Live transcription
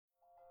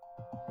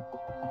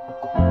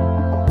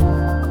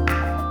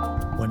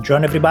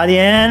Buongiorno everybody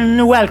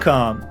and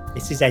welcome.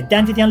 This is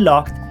Identity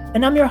Unlocked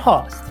and I'm your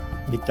host,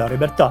 Vittorio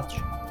Bertocci.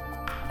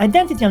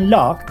 Identity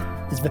Unlocked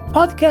is the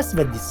podcast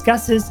that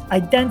discusses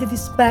identity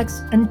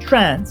specs and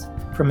trends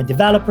from a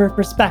developer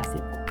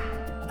perspective.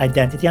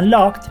 Identity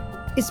Unlocked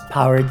is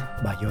powered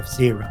by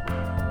Auth0.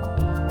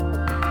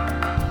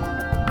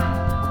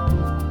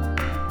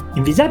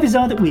 In this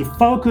episode, we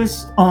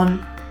focus on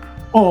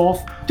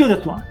Auth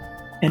 2.1,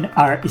 and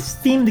our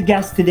esteemed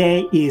guest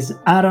today is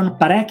Aaron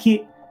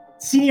Parecki,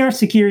 Senior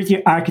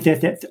Security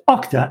Architect at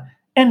Okta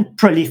and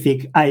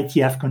prolific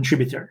IETF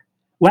contributor.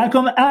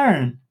 Welcome,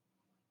 Aaron.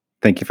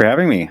 Thank you for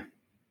having me.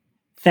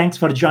 Thanks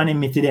for joining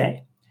me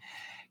today.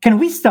 Can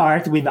we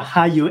start with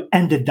how you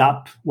ended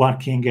up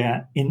working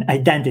in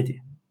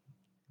identity?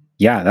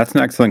 Yeah, that's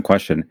an excellent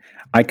question.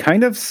 I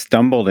kind of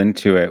stumbled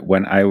into it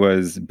when I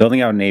was building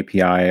out an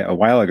API a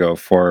while ago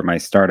for my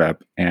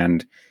startup,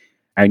 and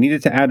I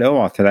needed to add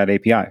OAuth to that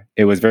API.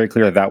 It was very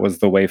clear that was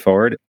the way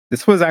forward.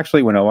 This was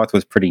actually when OAuth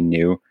was pretty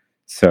new,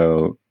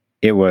 so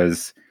it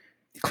was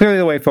clearly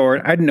the way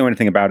forward. I didn't know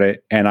anything about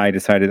it, and I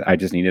decided I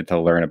just needed to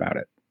learn about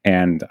it.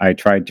 And I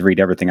tried to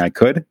read everything I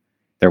could.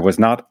 There was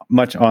not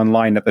much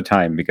online at the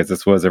time because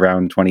this was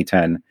around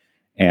 2010,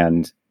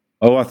 and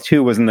OAuth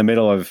 2 was in the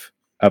middle of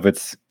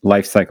its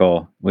life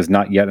cycle, was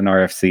not yet an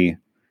RFC,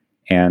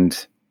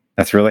 and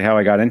that's really how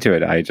I got into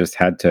it. I just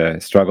had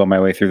to struggle my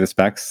way through the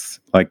specs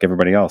like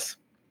everybody else.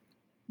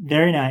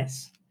 Very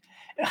nice.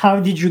 How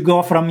did you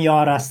go from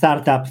your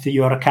startup to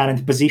your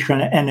current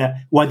position, and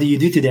what do you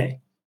do today?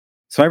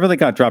 So I really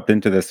got dropped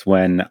into this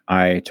when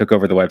I took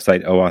over the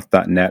website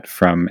oauth.net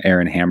from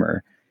Aaron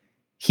Hammer.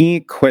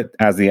 He quit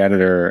as the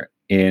editor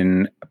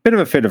in a bit of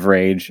a fit of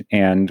rage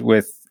and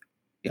with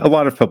a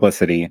lot of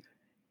publicity.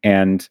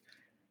 And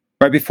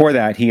right before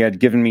that, he had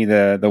given me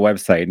the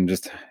website, and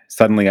just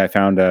suddenly I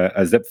found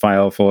a zip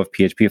file full of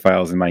PHP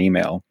files in my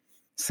email.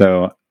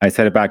 So I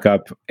set it back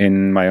up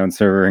in my own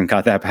server and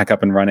got that back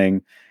up and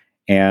running,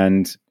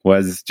 and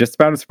was just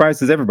about as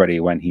surprised as everybody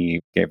when he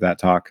gave that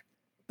talk.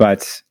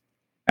 But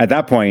at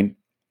that point,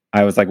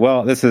 I was like,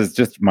 well, this is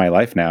just my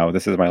life now.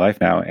 This is my life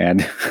now.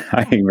 And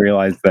I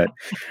realized that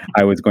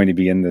I was going to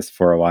be in this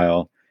for a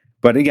while.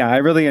 But yeah, I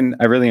really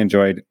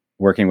enjoyed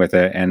working with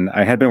it. And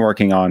I had been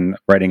working on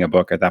writing a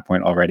book at that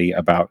point already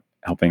about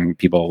helping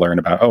people learn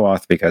about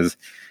OAuth, because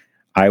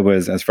I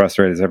was as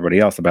frustrated as everybody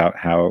else about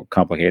how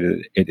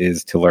complicated it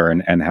is to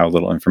learn and how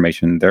little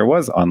information there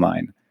was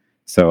online.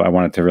 So I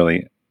wanted to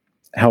really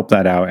help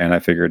that out. And I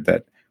figured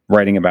that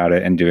writing about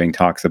it and doing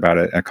talks about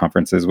it at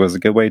conferences was a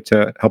good way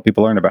to help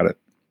people learn about it.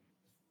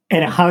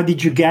 And how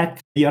did you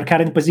get your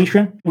current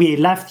position? We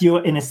left you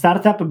in a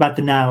startup, but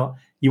now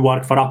you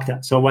work for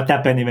Okta. So what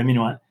happened in the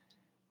meanwhile?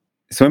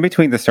 So in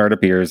between the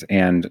startup years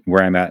and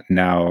where I'm at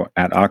now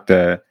at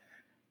Okta,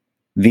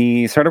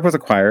 the startup was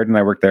acquired, and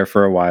I worked there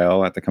for a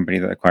while at the company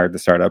that acquired the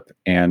startup,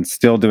 and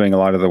still doing a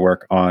lot of the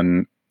work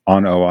on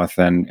OAuth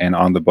and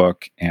on the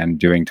book and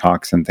doing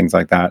talks and things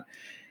like that.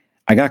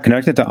 I got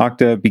connected to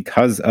Okta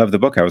because of the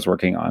book I was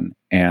working on,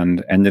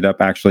 and ended up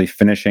actually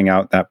finishing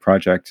out that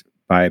project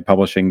by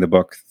publishing the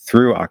book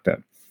through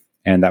Okta.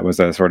 And that was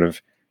a sort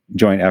of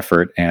joint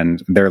effort,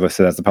 and they're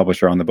listed as the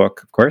publisher on the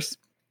book, of course.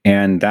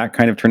 And that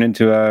kind of turned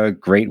into a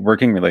great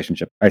working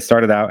relationship. I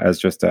started out as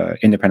just an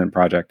independent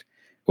project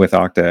with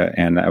Okta,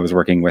 and I was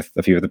working with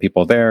a few of the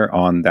people there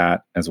on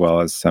that, as well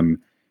as some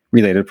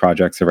related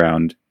projects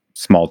around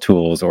small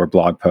tools or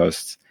blog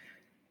posts,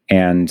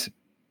 and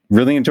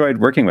really enjoyed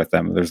working with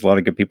them. There's a lot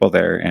of good people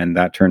there, and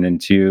that turned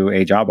into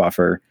a job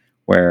offer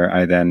where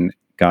I then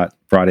got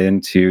brought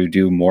in to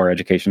do more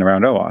education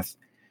around OAuth.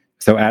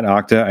 So at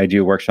Okta, I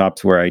do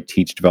workshops where I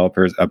teach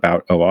developers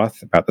about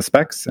OAuth, about the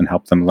specs, and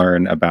help them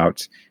learn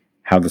about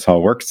how this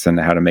all works and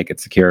how to make it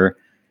secure.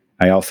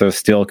 I also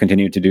still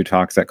continue to do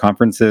talks at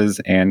conferences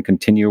and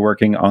continue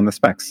working on the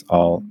specs,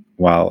 all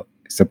while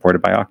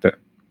supported by Okta.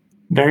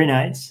 Very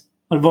nice.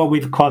 Although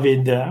with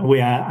COVID,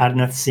 we are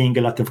not seeing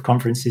a lot of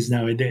conferences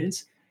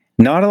nowadays.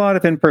 Not a lot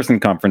of in-person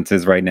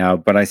conferences right now,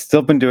 but I've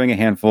still been doing a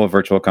handful of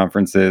virtual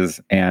conferences,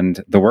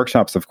 and the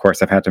workshops, of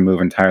course, I've had to move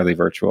entirely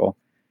virtual.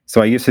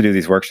 So I used to do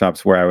these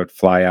workshops where I would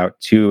fly out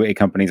to a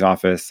company's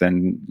office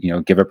and,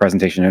 give a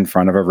presentation in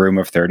front of a room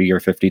of 30 or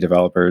 50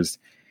 developers.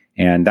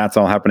 And that's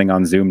all happening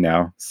on Zoom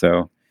now.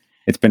 So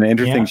it's been an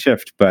interesting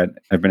shift, but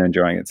I've been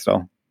enjoying it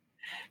still.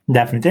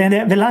 Definitely.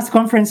 And the last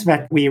conference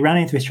that we ran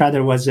into each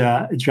other was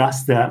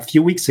just a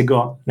few weeks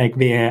ago, like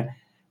the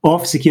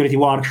Auth Security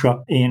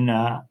Workshop in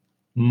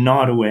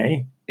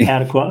Norway,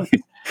 air quotes.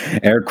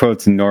 Air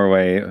quotes,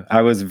 Norway.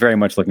 I was very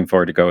much looking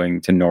forward to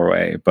going to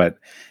Norway, but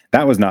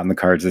that was not in the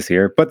cards this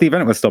year. But the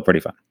event was still pretty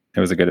fun. It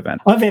was a good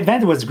event. Oh, the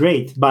event was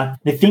great. But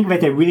the thing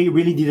that I really,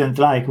 really didn't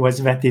like was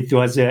that it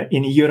was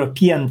in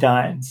European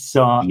times.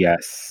 So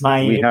yes,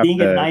 my being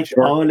a night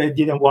owl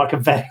didn't work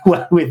very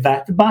well with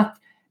that. But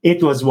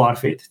it was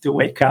worth it to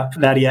wake up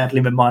very early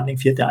in the morning a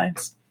few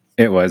times.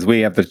 It was. We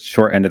have the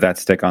short end of that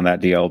stick on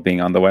that deal,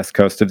 being on the west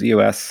coast of the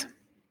US.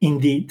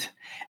 Indeed.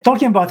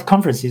 Talking about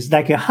conferences,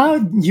 like how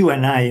you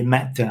and I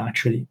met,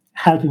 actually.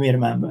 Help me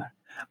remember.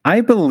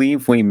 I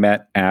believe we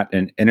met at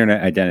an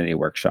internet identity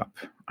workshop.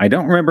 I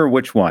don't remember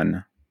which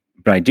one,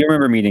 but I do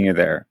remember meeting you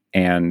there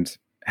and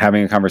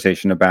having a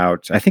conversation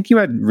about, I think you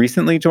had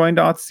recently joined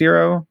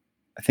Auth0.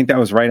 I think that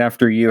was right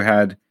after you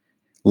had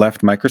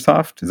left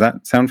Microsoft. Does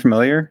that sound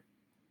familiar?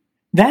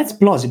 That's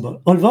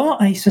plausible. Although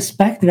I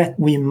suspect that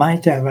we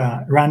might have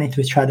run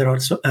into each other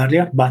also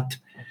earlier, but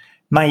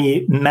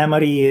my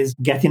memory is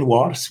getting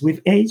worse with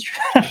age.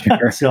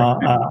 Sure.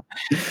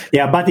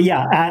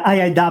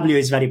 IIW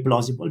is very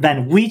plausible.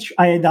 Then which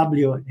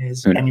IIW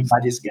is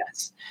anybody's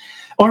guess.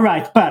 All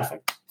right,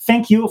 perfect.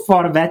 Thank you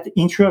for that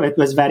intro. It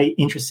was very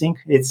interesting.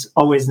 It's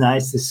always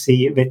nice to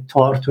see the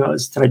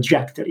tortuous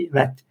trajectory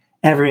that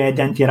every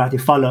identity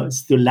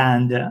follows to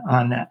land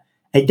on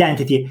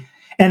identity.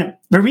 And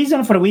the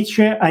reason for which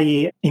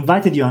I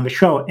invited you on the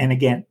show, and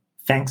again,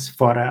 thanks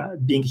for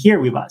being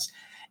here with us,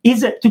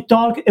 is to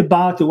talk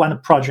about one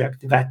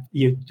project that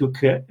you took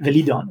the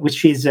lead on,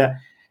 which is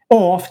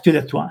OAuth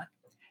 2.1.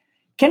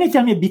 Can you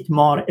tell me a bit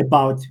more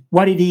about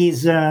what it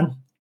is,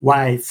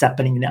 why it's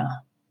happening now?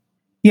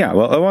 Yeah,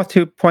 well,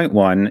 OAuth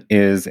 2.1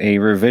 is a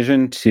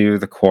revision to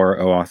the core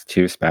OAuth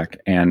 2 spec.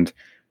 And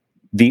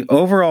the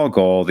overall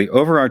goal, the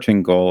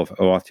overarching goal of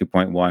OAuth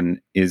 2.1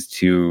 is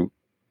to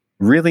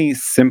really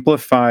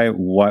simplify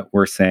what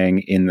we're saying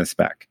in the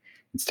spec.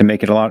 It's to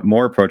make it a lot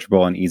more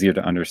approachable and easier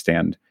to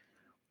understand.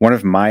 One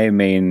of my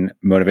main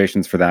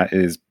motivations for that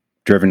is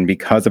driven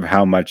because of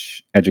how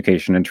much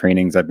education and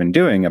trainings I've been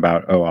doing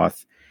about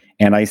OAuth.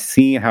 And I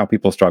see how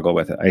people struggle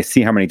with it. I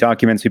see how many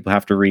documents people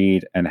have to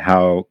read and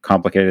how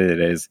complicated it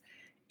is.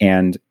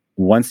 And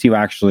once you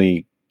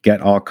actually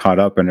get all caught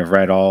up and have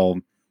read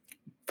all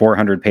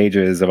 400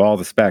 pages of all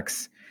the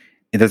specs,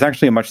 there's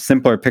actually a much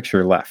simpler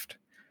picture left.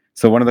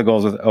 So one of the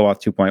goals with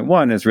OAuth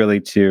 2.1 is really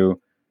to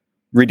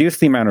reduce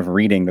the amount of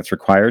reading that's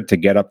required to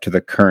get up to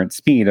the current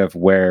speed of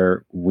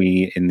where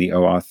we in the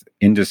OAuth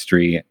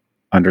industry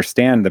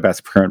understand the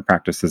best current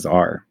practices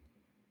are.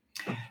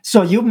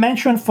 So you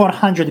mentioned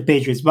 400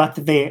 pages, but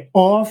the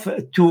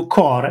OAuth 2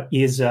 core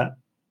is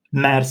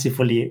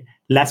mercifully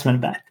less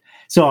than that.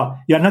 So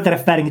you're not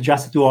referring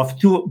just to OAuth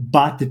 2,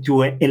 but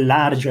to a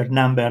larger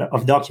number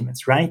of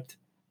documents, right?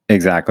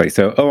 Exactly.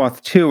 So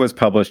OAuth 2 was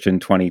published in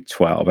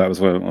 2012. That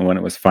was when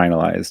it was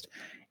finalized.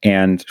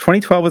 And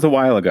 2012 was a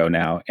while ago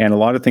now, and a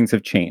lot of things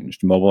have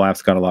changed. Mobile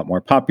apps got a lot more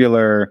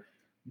popular.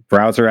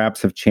 Browser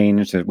apps have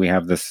changed. We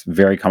have this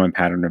very common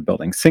pattern of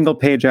building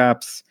single-page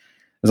apps.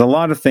 There's a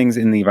lot of things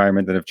in the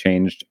environment that have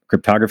changed.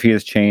 Cryptography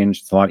has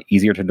changed. It's a lot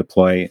easier to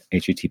deploy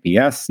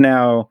HTTPS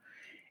now.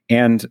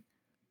 And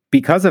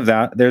because of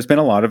that, there's been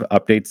a lot of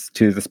updates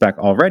to the spec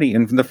already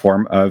in the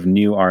form of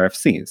new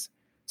RFCs.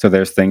 So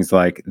there's things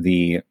like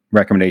the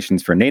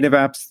recommendations for native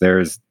apps.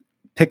 There's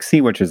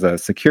Pixie, which is a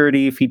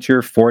security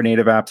feature for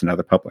native apps and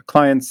other public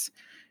clients,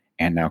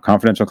 and now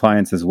confidential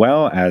clients as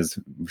well, as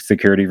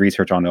security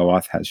research on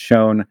OAuth has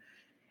shown.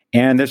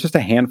 And there's just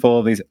a handful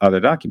of these other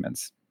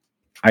documents.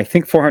 I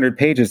think 400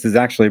 pages is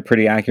actually a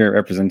pretty accurate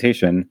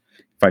representation.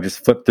 If I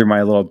just flip through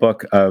my little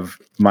book of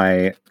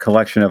my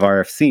collection of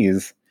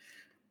RFCs,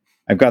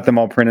 I've got them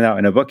all printed out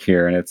in a book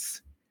here, and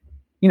it's,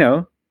 8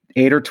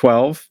 or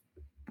 12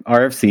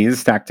 RFCs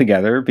stacked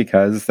together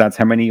because that's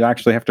how many you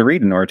actually have to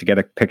read in order to get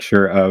a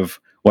picture of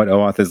what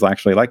OAuth is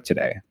actually like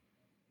today.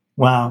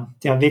 Wow.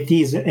 Yeah, that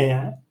is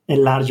a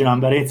large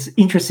number. It's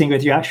interesting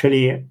that you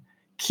actually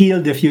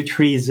killed a few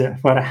trees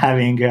for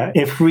having a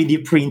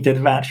 3D printed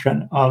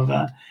version of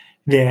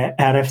the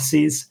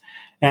RFCs.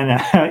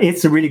 And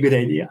it's a really good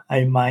idea.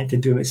 I might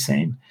do the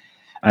same.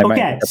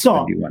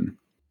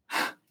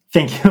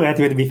 Thank you. That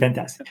would be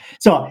fantastic.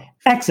 So,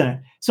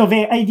 excellent. So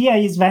the idea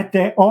is that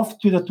OAuth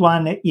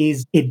 2.1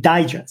 is a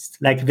digest,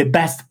 like the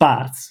best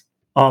parts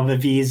of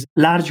this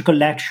large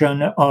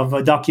collection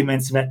of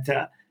documents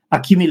that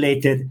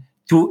accumulated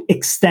to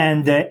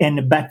extend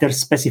and better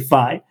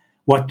specify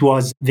what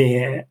was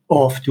the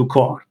OAuth 2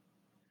 core.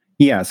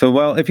 Yeah.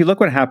 So, if you look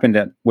what happened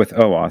with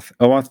OAuth,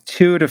 OAuth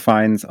 2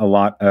 defines a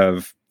lot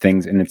of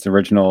things in its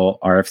original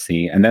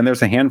RFC. And then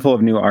there's a handful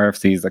of new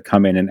RFCs that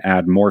come in and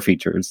add more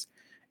features.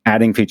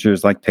 Adding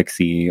features like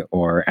Pixie,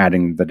 or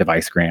adding the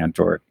device grant,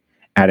 or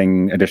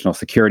adding additional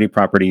security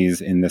properties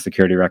in the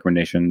security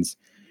recommendations.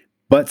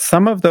 But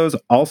some of those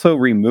also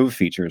remove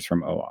features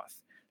from OAuth.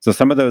 So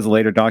some of those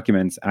later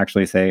documents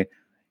actually say,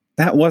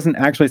 that wasn't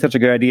actually such a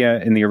good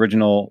idea in the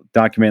original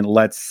document.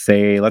 Let's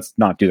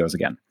not do those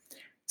again.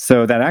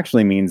 So that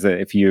actually means that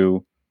if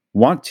you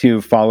want to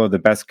follow the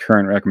best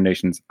current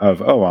recommendations of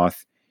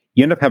OAuth,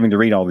 you end up having to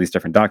read all these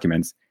different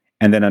documents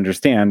and then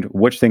understand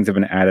which things have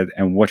been added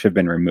and which have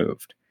been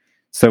removed.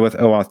 So with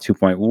OAuth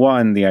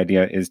 2.1, the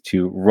idea is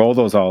to roll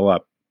those all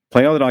up,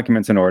 play all the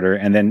documents in order,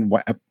 and then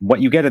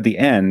what you get at the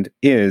end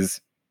is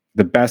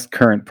the best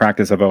current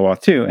practice of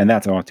OAuth 2, and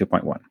that's OAuth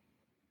 2.1.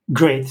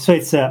 Great. So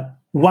it's a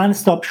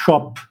one-stop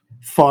shop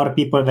for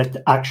people that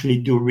actually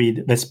do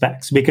read the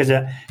specs. Because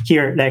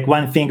here, like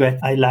one thing that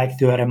I like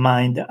to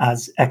remind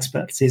as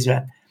experts is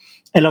that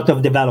a lot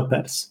of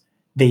developers,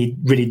 they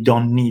really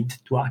don't need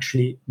to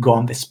actually go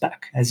on the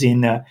spec. As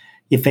in,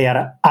 if they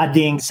are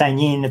adding sign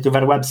in to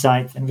their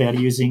website and they are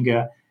using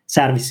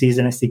services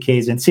and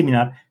SDKs and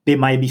similar, they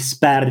might be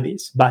spared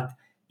this. But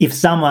if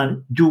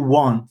someone do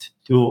want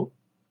to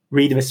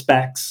read the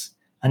specs,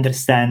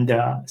 understand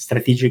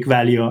strategic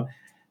value,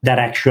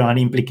 direction,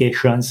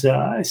 implications,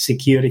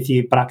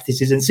 security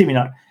practices, and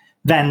similar,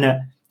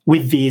 then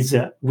with these,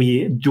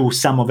 we do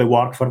some of the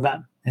work for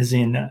them, as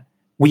in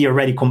we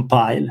already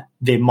compile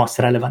the most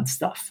relevant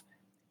stuff.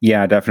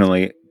 Yeah,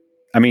 definitely.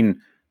 I mean,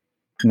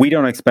 we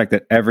don't expect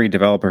that every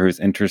developer who's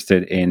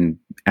interested in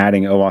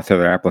adding OAuth to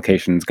their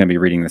application is going to be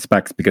reading the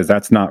specs, because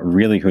that's not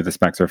really who the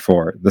specs are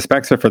for. The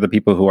specs are for the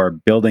people who are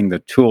building the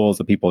tools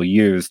that people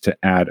use to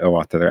add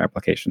OAuth to their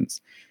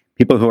applications.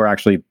 People who are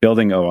actually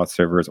building OAuth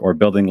servers or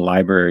building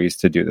libraries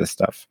to do this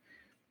stuff.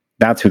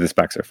 That's who the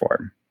specs are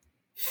for.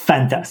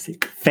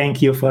 Fantastic.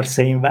 Thank you for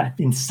saying that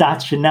in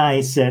such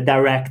nice,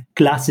 direct,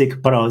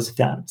 classic prose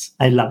terms.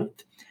 I love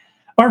it.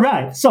 All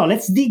right, so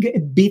let's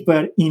dig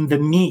deeper in the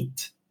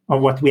meat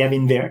of what we have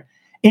in there.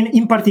 And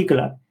in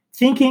particular,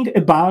 thinking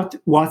about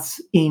what's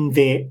in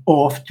the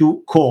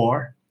Auth2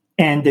 core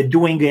and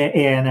doing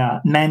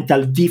a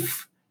mental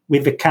diff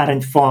with the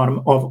current form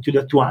of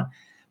 2.1.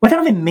 What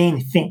are the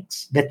main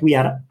things that we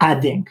are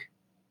adding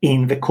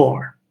in the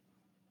core?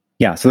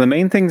 Yeah, so the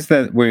main things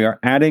that we are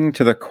adding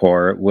to the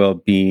core will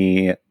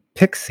be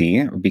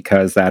PXE,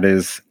 because that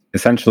is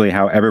essentially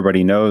how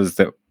everybody knows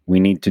that we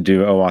need to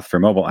do OAuth for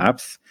mobile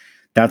apps.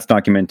 That's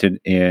documented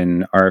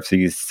in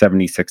RFC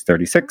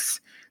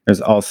 7636.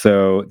 There's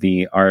also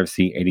the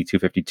RFC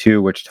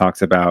 8252, which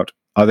talks about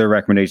other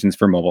recommendations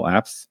for mobile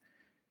apps.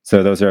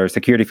 So those are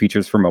security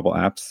features for mobile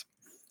apps.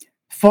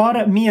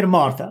 For mere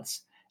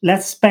mortals,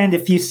 let's spend a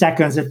few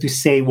seconds to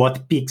say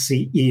what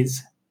PXE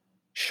is.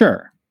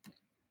 Sure.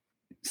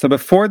 So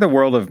before the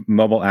world of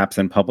mobile apps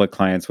and public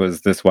clients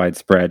was this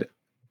widespread,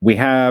 we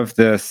have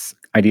this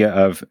idea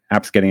of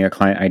apps getting a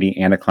client ID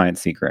and a client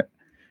secret.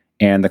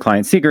 And the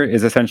client secret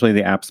is essentially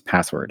the app's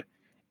password.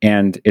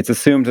 And it's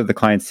assumed that the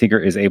client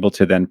secret is able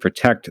to then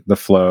protect the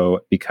flow,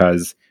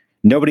 because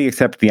nobody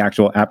except the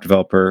actual app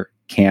developer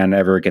can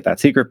ever get that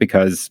secret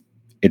because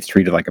it's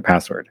treated like a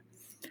password.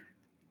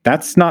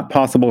 That's not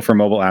possible for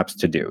mobile apps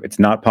to do. It's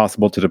not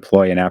possible to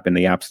deploy an app in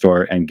the App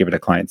Store and give it a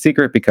client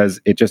secret,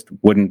 because it just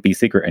wouldn't be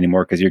secret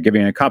anymore, because you're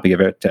giving a copy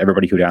of it to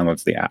everybody who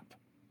downloads the app.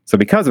 So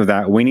because of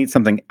that, we need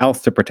something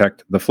else to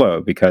protect the flow,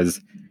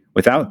 because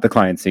without the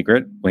client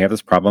secret, we have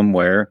this problem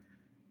where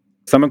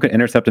someone could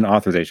intercept an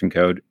authorization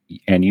code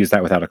and use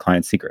that without a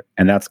client secret.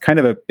 And that's kind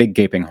of a big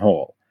gaping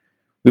hole.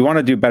 We want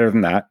to do better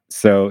than that.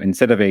 So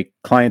instead of a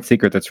client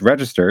secret that's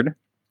registered,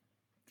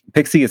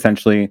 PXE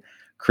essentially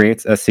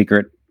creates a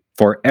secret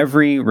for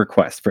every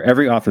request, for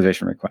every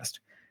authorization request.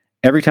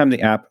 Every time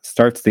the app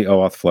starts the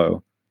OAuth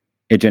flow,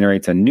 it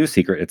generates a new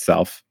secret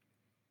itself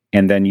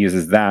and then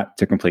uses that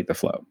to complete the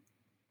flow.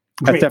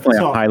 That's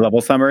definitely a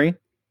high-level summary.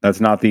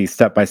 That's not the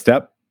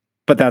step-by-step,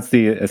 but that's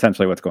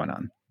essentially what's going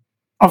on.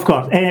 Of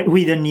course, and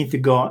we don't need to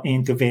go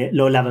into the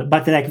low level,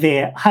 but like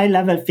the high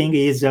level thing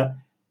is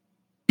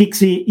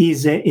PXE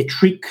is a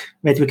trick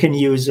that we can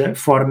use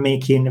for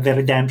making the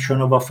redemption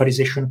of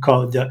authorization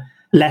code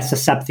less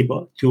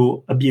susceptible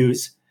to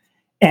abuse.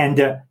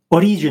 And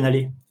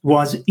originally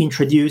was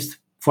introduced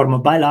for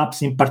mobile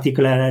apps. In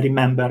particular, I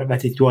remember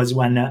that it was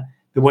when there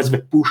was the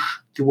push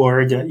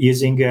toward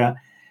using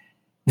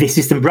the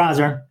system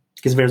browser,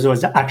 because there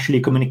was actually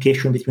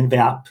communication between the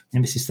app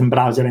and the system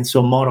browser, and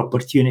so more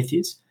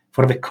opportunities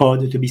for the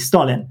code to be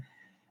stolen.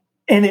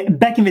 And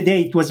back in the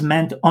day, it was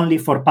meant only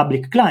for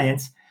public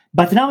clients.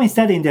 But now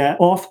instead, in the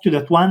Auth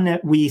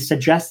 2.1, we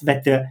suggest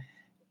that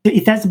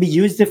it has to be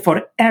used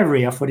for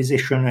every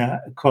authorization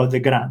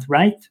code grant,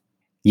 right?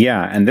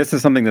 Yeah, and this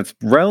is something that's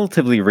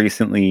relatively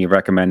recently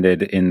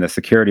recommended in the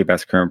security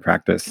best current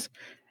practice.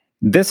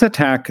 This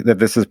attack that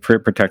this is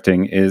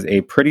protecting is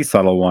a pretty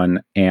subtle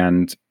one,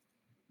 and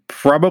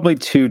probably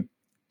too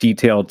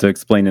detailed to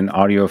explain in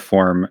audio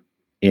form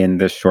in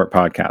this short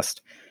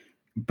podcast.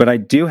 But I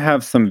do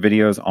have some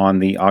videos on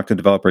the Okta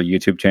Developer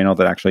YouTube channel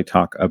that actually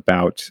talk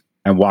about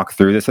and walk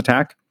through this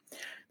attack.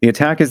 The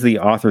attack is the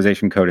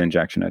authorization code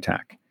injection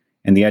attack.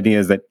 And the idea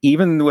is that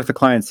even with the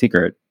client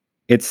secret,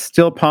 it's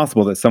still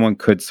possible that someone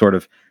could sort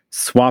of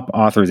swap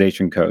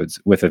authorization codes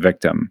with a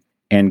victim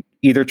and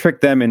either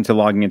trick them into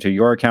logging into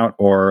your account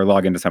or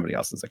log into somebody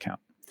else's account.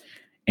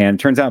 And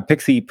it turns out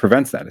PXE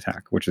prevents that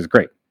attack, which is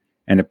great.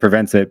 And it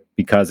prevents it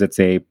because it's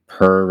a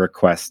per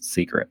request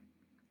secret.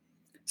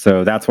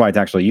 So that's why it's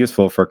actually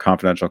useful for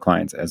confidential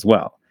clients as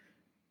well.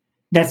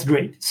 That's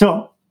great.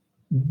 So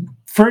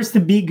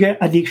first big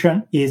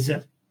addition is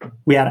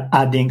we are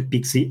adding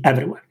PXE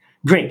everywhere.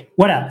 Great.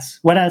 What else?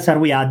 What else are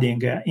we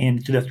adding in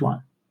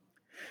 2.1?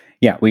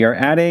 Yeah, we are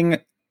adding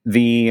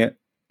the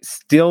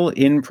still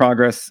in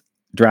progress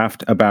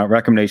draft about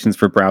recommendations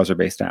for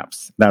browser-based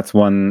apps. That's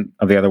one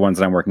of the other ones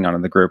that I'm working on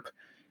in the group.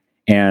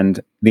 And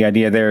the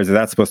idea there is that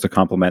that's supposed to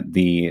complement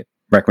the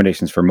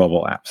recommendations for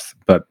mobile apps,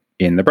 but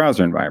in the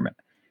browser environment.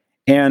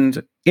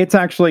 And it's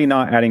actually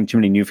not adding too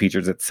many new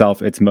features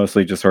itself. It's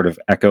mostly just sort of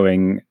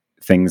echoing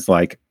things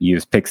like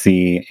use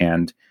PXE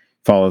and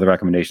follow the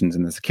recommendations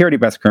in the security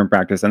best current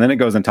practice. And then it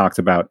goes and talks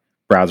about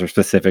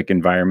browser-specific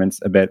environments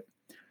a bit.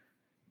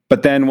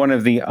 But then one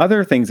of the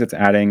other things it's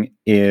adding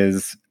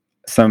is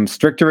some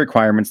stricter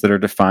requirements that are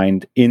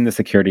defined in the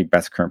security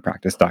best current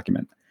practice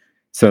document.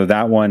 So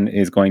that one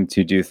is going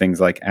to do things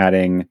like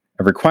adding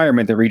a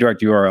requirement that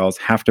redirect URLs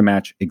have to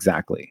match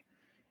exactly.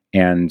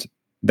 And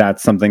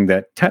that's something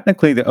that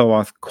technically the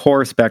OAuth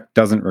core spec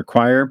doesn't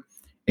require.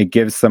 It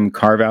gives some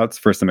carve-outs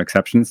for some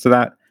exceptions to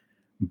that.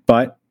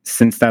 But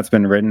since that's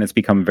been written, it's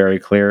become very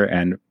clear,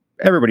 and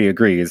everybody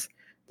agrees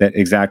that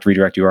exact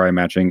redirect URI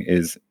matching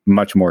is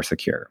much more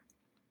secure.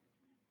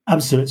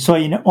 Absolutely. So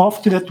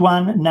off to that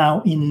one,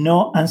 now in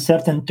no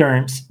uncertain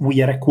terms,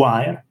 we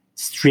require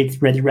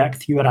strict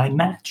redirect URI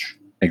match.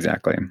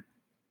 Exactly.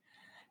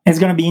 It's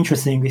going to be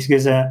interesting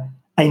because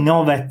I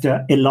know that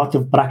a lot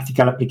of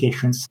practical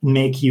applications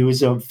make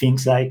use of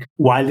things like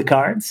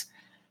wildcards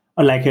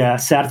or like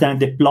certain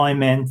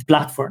deployment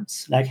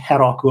platforms like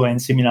Heroku and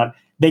similar.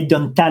 They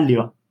don't tell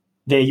you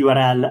the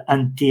URL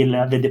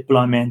until the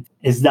deployment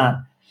is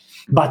done.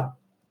 But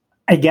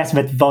I guess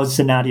that those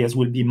scenarios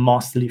will be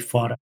mostly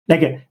for,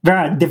 there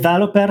are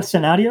developer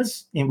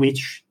scenarios in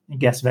which I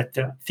guess that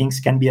things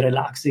can be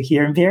relaxed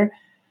here and there.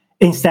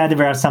 Instead,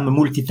 there are some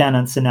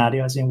multi-tenant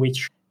scenarios in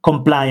which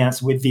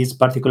compliance with this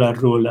particular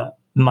rule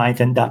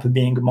might end up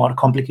being more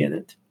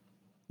complicated.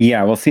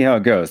 Yeah, we'll see how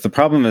it goes. The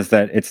problem is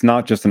that it's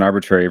not just an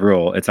arbitrary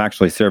rule. It's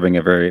actually serving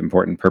a very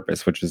important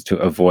purpose, which is to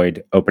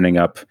avoid opening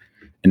up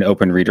an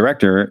open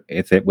redirector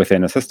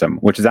within a system,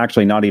 which is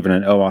actually not even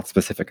an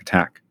OAuth-specific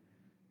attack.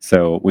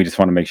 So we just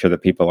want to make sure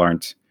that people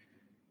aren't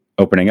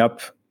opening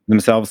up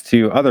themselves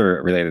to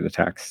other related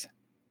attacks.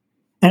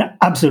 And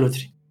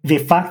absolutely. The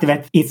fact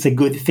that it's a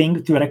good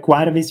thing to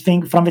require this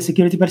thing from a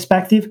security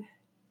perspective,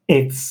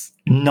 it's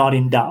not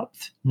in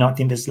doubt, not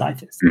in the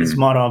slightest. It's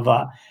more of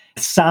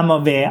some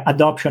of the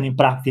adoption in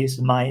practice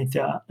might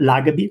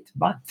lag a bit,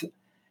 but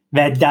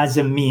that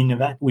doesn't mean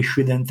that we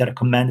shouldn't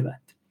recommend that.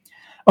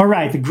 All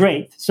right,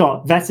 great.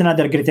 So that's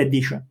another great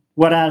addition.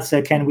 What else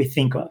can we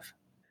think of?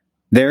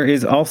 There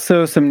is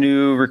also some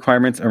new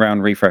requirements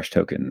around refresh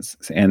tokens.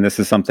 And this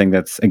is something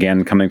that's,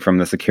 again, coming from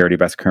the security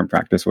best current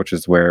practice, which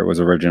is where it was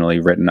originally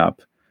written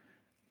up.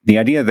 The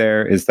idea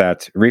there is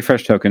that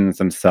refresh tokens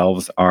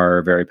themselves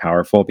are very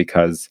powerful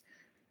because,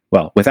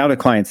 well, without a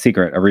client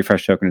secret, a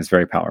refresh token is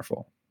very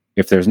powerful.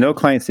 If there's no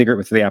client secret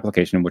with the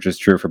application, which is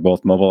true for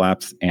both mobile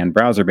apps and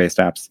browser-based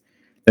apps,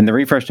 then the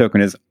refresh token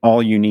is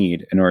all you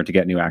need in order to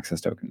get new access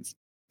tokens.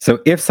 So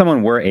if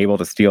someone were able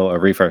to steal a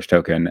refresh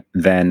token,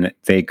 then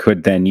they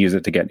could then use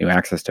it to get new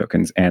access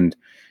tokens. And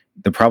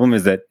the problem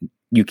is that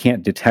you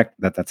can't detect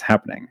that that's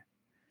happening.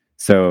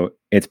 So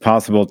it's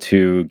possible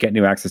to get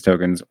new access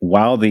tokens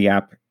while the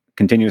app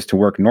continues to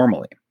work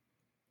normally.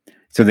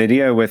 So the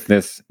idea with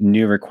this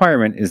new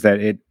requirement is that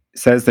it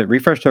says that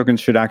refresh tokens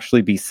should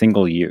actually be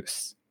single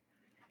use.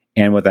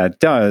 And what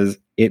that does,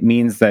 it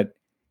means that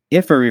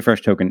if a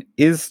refresh token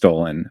is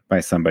stolen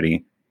by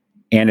somebody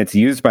and it's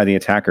used by the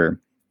attacker,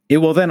 it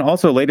will then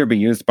also later be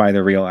used by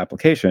the real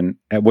application,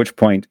 at which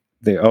point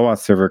the OAuth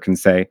server can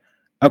say,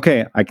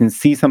 okay, I can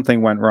see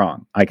something went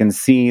wrong. I can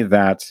see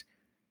that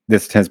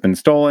this has been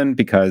stolen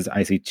because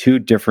I see two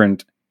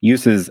different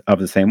uses of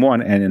the same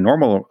one. And in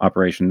normal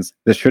operations,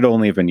 this should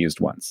only have been used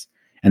once.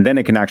 And then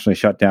it can actually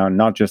shut down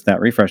not just that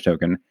refresh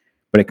token,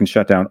 but it can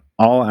shut down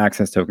all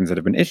access tokens that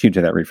have been issued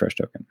to that refresh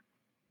token.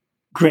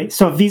 Great.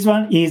 So this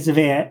one is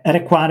the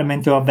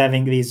requirement of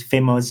having these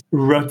famous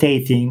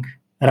rotating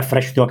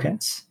refresh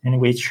tokens, in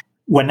which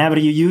whenever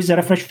you use a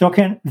refresh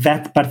token,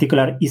 that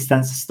particular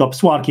instance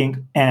stops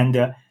working.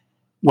 And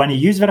when you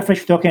use the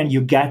refresh token,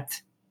 you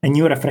get a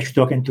new refresh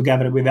token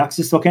together with the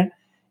access token.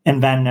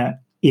 And then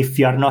if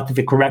you are not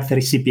the correct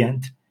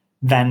recipient,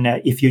 then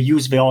if you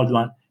use the old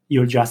one,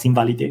 you'll just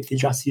invalidate it,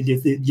 just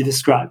you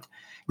described.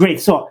 Great.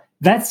 So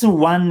that's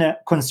one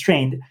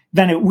constraint.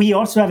 Then we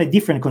also have a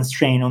different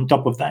constraint on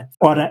top of that,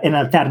 or an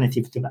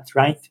alternative to that,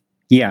 right?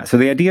 Yeah. So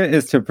the idea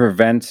is to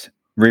prevent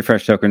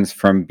refresh tokens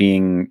from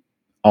being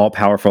all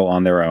powerful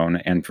on their own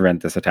and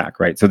prevent this attack,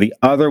 right? So the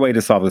other way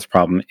to solve this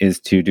problem is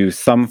to do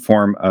some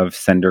form of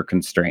sender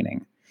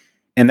constraining.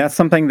 And that's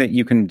something that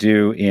you can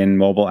do in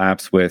mobile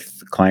apps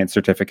with client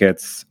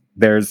certificates.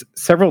 There's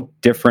several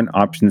different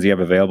options you have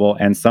available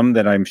and some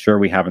that I'm sure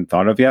we haven't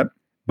thought of yet.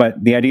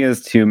 But the idea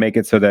is to make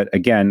it so that,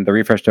 again, the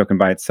refresh token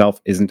by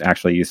itself isn't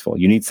actually useful.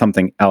 You need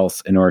something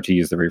else in order to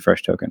use the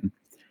refresh token.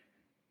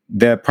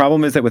 The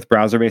problem is that with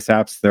browser-based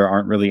apps, there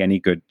aren't really any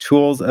good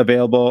tools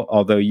available,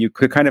 although you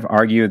could kind of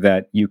argue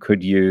that you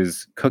could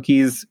use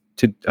cookies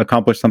to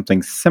accomplish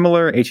something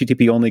similar,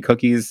 HTTP-only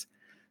cookies.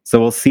 So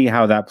we'll see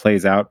how that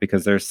plays out,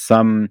 because there's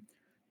some,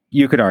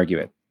 you could argue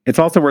it. It's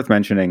also worth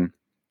mentioning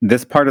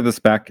this part of the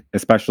spec,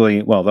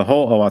 especially, well, the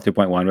whole OAuth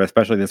 2.1, but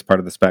especially this part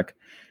of the spec,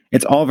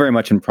 it's all very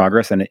much in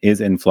progress and it is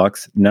in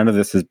flux. None of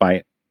this is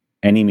by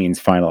any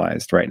means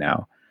finalized right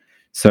now.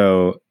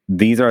 So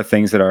these are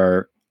things that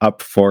are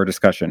up for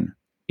discussion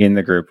in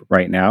the group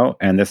right now.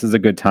 And this is a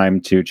good time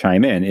to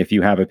chime in if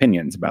you have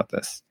opinions about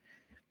this,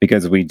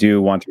 because we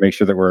do want to make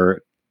sure that we're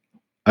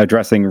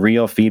addressing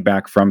real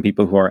feedback from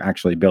people who are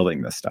actually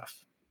building this stuff.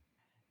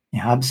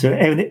 Yeah,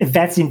 absolutely. And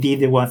that's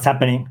indeed what's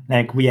happening.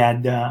 Like we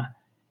had a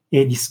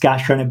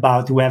discussion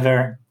about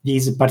whether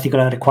these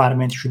particular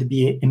requirements should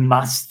be a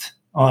must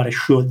or a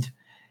should.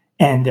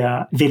 And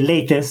the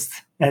latest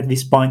at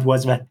this point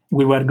was that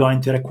we were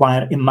going to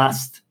require a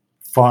must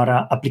for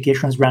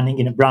applications running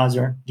in a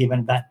browser,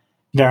 given that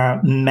there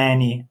are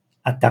many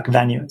attack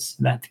venues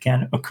that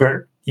can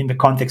occur in the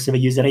context of a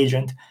user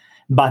agent,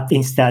 but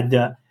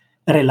instead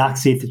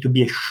relax it to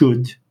be a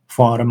should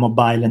for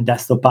mobile and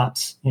desktop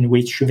apps, in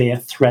which the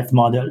threat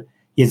model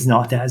is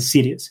not as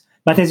serious.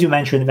 But as you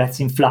mentioned, that's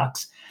in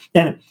flux.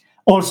 And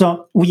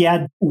also, we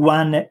had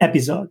one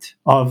episode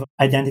of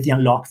Identity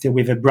Unlocked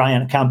with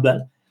Brian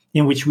Campbell,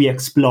 in which we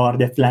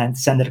explored at length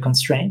sender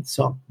constraints,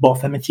 so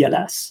both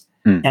MTLS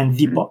and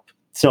VPOP.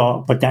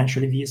 So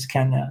potentially these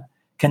can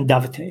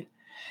dovetail.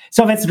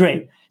 So that's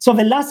great. So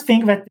the last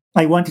thing that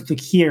I wanted to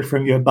hear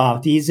from you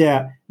about is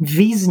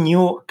this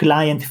new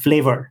client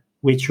flavor,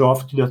 which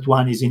OAuth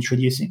 2.1 is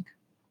introducing.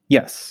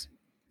 Yes.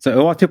 So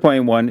OAuth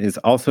 2.1 is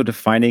also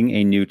defining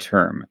a new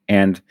term.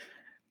 And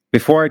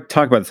before I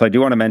talk about this, I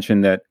do want to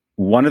mention that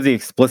one of the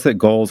explicit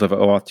goals of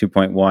OAuth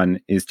 2.1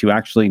 is to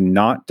actually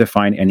not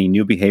define any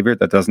new behavior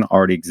that doesn't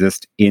already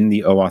exist in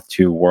the OAuth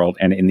 2 world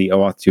and in the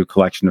OAuth 2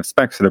 collection of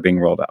specs that are being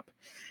rolled up.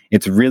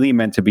 It's really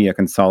meant to be a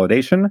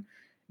consolidation,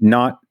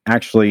 not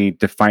actually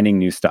defining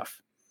new stuff.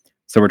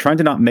 So we're trying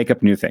to not make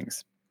up new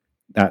things.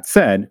 That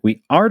said,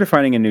 we are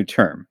defining a new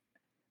term.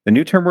 The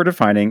new term we're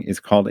defining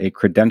is called a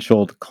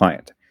credentialed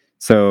client.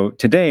 So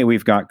today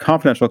we've got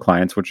confidential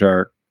clients, which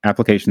are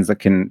applications that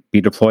can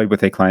be deployed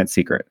with a client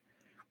secret.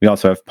 We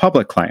also have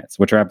public clients,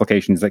 which are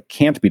applications that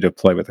can't be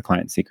deployed with a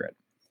client secret.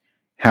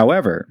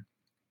 However,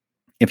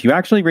 if you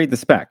actually read the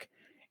spec,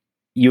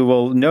 you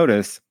will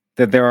notice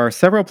that there are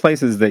several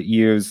places that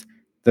use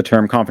the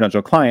term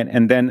confidential client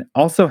and then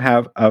also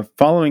have a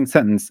following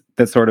sentence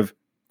that sort of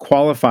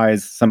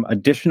qualifies some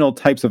additional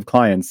types of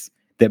clients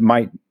that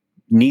might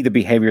need the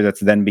behavior that's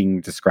then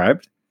being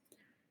described,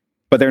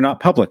 but they're not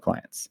public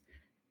clients.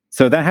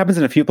 So that happens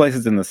in a few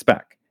places in the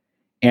spec.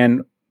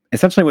 And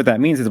essentially what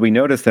that means is we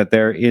notice that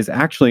there is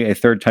actually a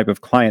third type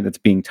of client that's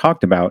being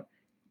talked about,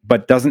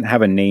 but doesn't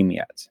have a name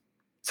yet.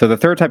 So the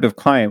third type of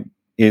client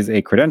is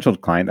a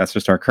credentialed client. That's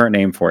just our current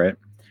name for it.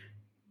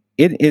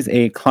 It is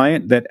a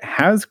client that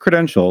has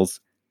credentials,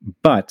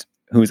 but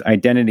whose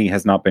identity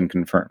has not been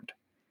confirmed.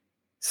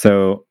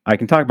 So I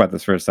can talk about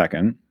this for a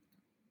second.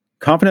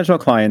 Confidential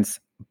clients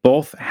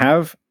both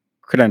have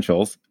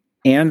credentials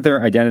and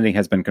their identity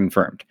has been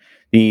confirmed.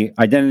 The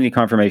identity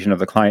confirmation of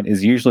the client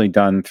is usually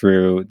done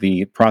through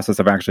the process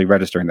of actually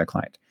registering the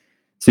client.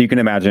 So you can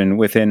imagine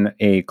within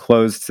a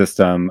closed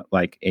system,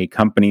 like a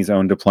company's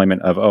own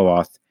deployment of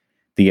OAuth,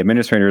 the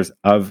administrators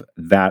of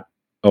that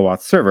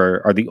OAuth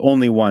server are the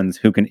only ones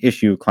who can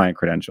issue client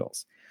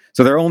credentials.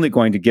 So they're only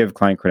going to give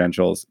client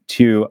credentials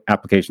to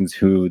applications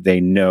who they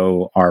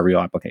know are real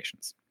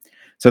applications.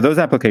 So those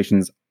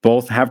applications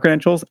both have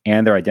credentials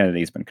and their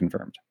identity has been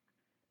confirmed.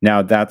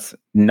 Now, that's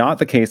not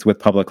the case with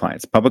public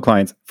clients. Public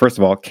clients, first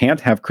of all, can't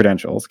have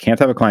credentials, can't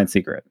have a client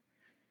secret.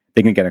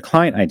 They can get a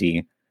client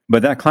ID,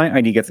 but that client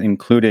ID gets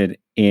included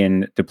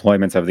in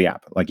deployments of the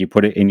app. Like you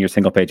put it in your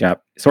single page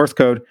app source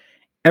code,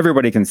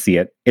 everybody can see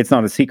it. It's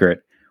not a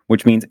secret,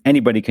 which means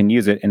anybody can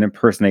use it and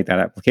impersonate that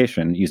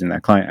application using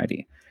that client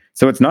ID.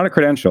 So it's not a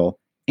credential,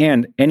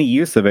 and any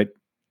use of it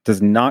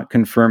does not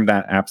confirm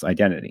that app's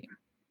identity.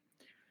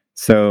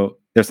 So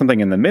there's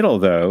something in the middle,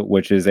 though,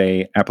 which is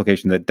a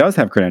application that does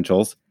have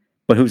credentials,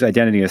 but whose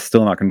identity is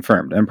still not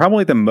confirmed. And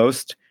probably the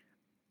most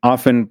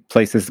often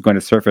place this is going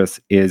to surface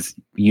is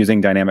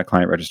using dynamic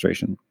client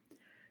registration.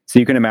 So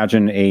you can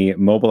imagine a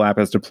mobile app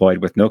is deployed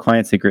with no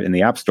client secret in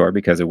the App Store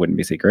because it wouldn't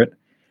be secret.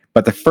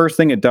 But the first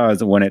thing it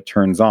does when it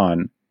turns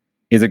on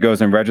is it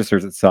goes and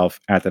registers itself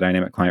at the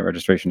dynamic client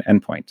registration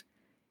endpoint.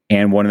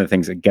 And one of the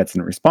things it gets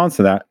in response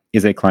to that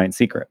is a client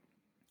secret.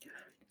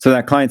 So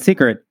that client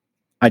secret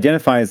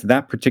identifies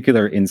that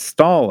particular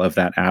install of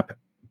that app,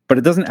 but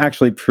it doesn't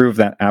actually prove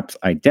that app's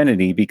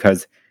identity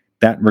because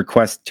that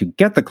request to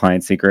get the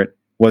client secret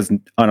was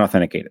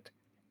unauthenticated.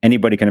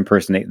 Anybody can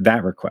impersonate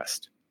that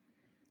request.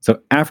 So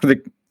after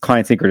the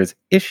client secret is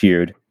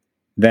issued,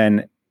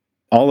 then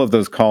all of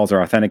those calls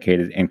are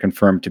authenticated and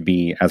confirmed to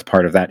be as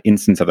part of that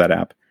instance of that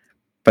app,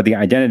 but the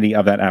identity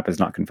of that app is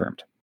not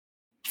confirmed.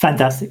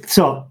 Fantastic.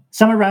 So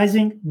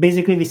summarizing,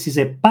 basically this is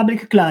a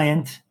public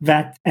client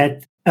that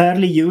at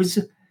early use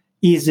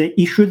is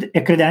issued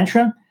a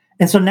credential.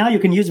 And so now you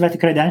can use that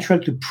credential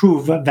to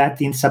prove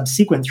that in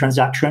subsequent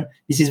transaction,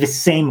 this is the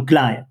same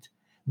client.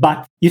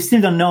 But you still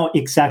don't know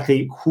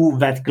exactly who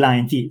that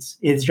client is.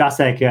 It's just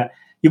like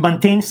you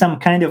maintain some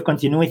kind of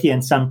continuity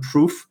and some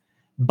proof,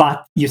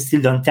 but you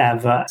still don't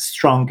have a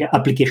strong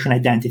application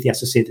identity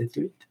associated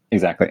to it.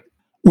 Exactly.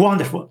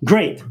 Wonderful.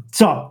 Great.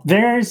 So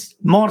there's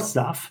more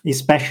stuff,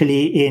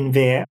 especially in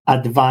the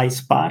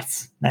advice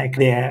parts, like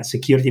the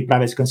security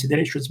privacy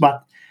considerations.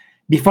 But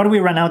before we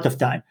run out of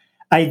time,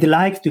 I'd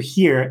like to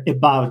hear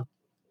about,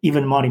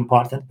 even more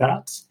important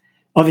perhaps,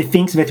 of the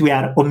things that we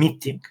are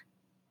omitting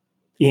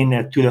in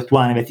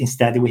 2.1 that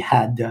instead we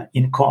had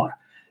in core.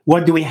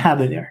 What do we have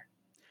there?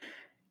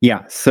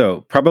 Yeah,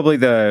 so probably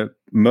the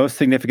most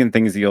significant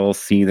things you'll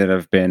see that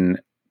have been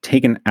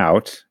taken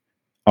out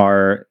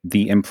are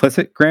the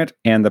implicit grant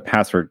and the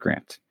password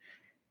grant.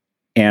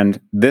 And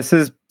this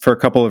is for a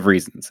couple of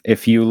reasons.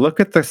 If you look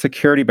at the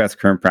security best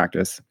current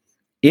practice,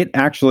 it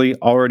actually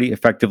already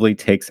effectively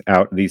takes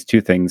out these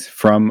two things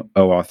from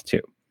OAuth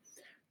 2.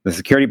 The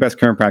security best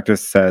current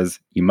practice says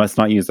you must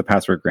not use the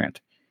password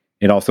grant.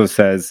 It also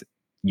says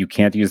you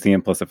can't use the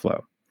implicit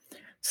flow.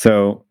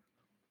 So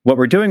what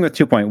we're doing with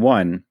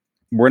 2.1,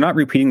 we're not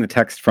repeating the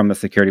text from the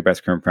security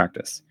best current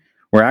practice.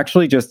 We're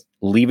actually just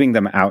leaving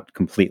them out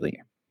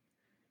completely,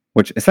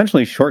 which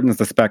essentially shortens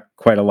the spec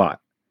quite a lot.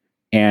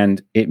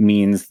 And it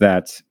means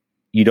that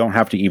you don't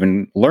have to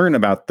even learn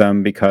about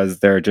them because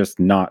they're just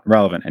not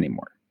relevant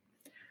anymore.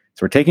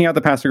 So we're taking out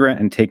the password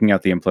grant and taking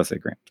out the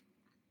implicit grant.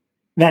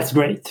 That's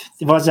great.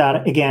 Those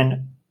are,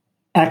 again,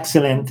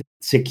 excellent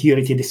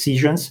security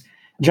decisions.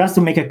 Just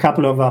to make a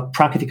couple of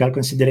practical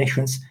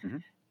considerations,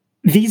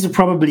 these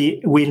probably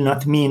will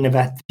not mean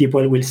that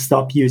people will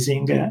stop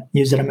using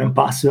username and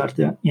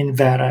password in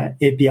their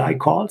API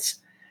calls.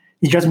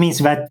 It just means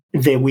that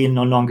they will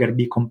no longer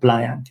be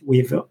compliant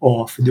with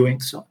OAuth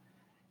doing so.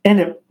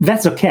 And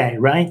that's okay,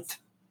 right?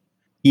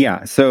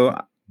 Yeah, so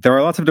there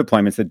are lots of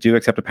deployments that do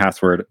accept a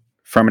password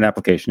from an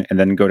application and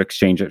then go to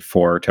exchange it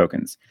for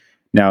tokens.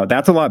 Now,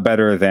 that's a lot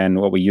better than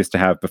what we used to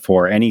have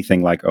before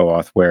anything like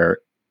OAuth, where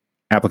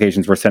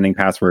applications were sending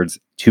passwords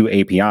to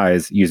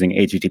APIs using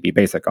HTTP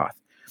basic auth.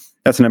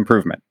 That's an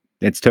improvement.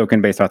 It's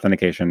token-based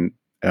authentication,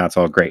 and that's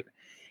all great.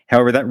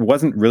 However, that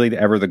wasn't really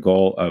ever the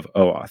goal of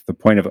OAuth. The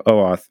point of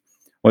OAuth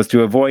was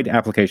to avoid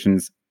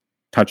applications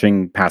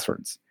touching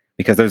passwords,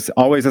 because there's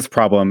always this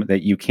problem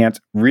that you can't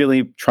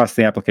really trust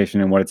the application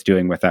and what it's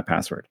doing with that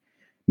password.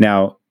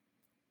 Now,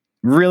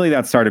 really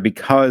that started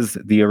because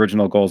the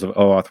original goals of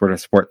OAuth were to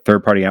support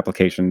third-party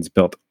applications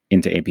built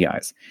into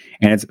APIs.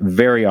 And it's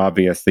very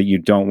obvious that you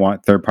don't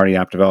want third-party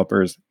app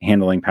developers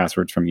handling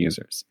passwords from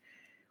users.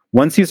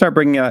 Once you start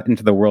bringing it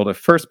into the world of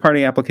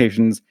first-party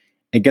applications,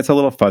 it gets a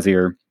little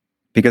fuzzier,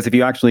 because if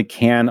you actually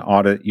can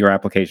audit your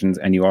applications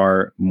and you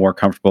are more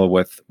comfortable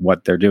with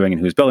what they're doing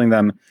and who's building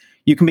them,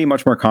 you can be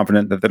much more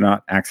confident that they're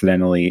not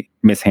accidentally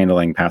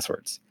mishandling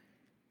passwords.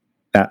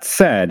 That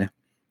said,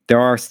 there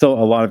are still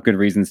a lot of good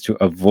reasons to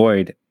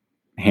avoid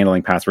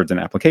handling passwords in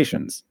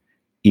applications,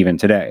 even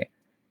today.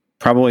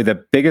 Probably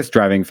the biggest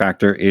driving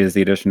factor is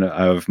the addition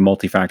of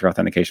multi-factor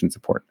authentication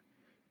support.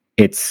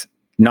 It's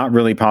not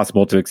really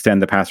possible to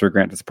extend the password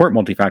grant to support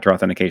multi-factor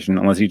authentication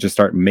unless you just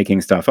start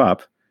making stuff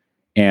up.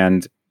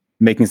 And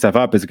making stuff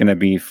up is going to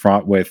be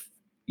fraught with,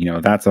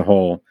 that's a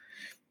whole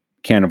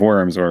can of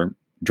worms or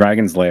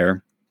dragon's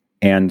lair.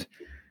 And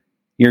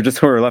you're just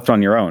sort of left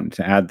on your own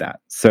to add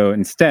that. So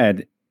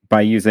instead,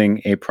 by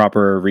using a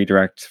proper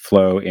redirect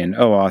flow in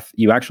OAuth,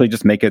 you actually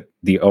just make it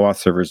the OAuth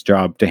server's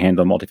job to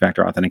handle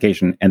multi-factor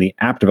authentication, and the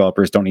app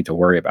developers don't need to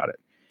worry about it.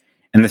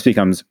 And this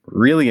becomes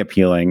really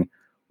appealing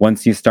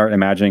once you start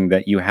imagining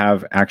that you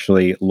have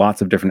actually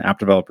lots of different app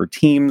developer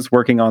teams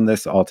working on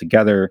this all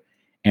together,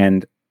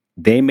 and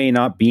they may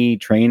not be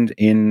trained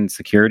in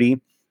security,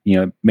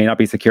 may not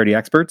be security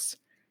experts.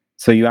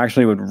 So you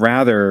actually would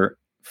rather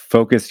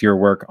focus your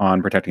work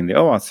on protecting the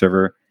OAuth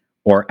server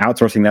or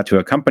outsourcing that to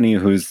a company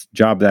whose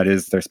job that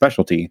is their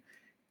specialty,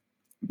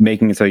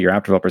 making it so your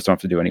app developers don't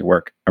have to do any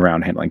work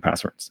around handling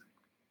passwords.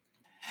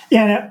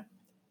 Yeah,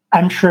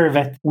 I'm sure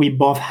that we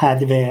both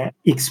had the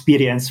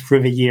experience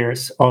through the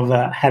years of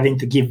having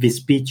to give this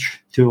speech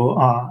to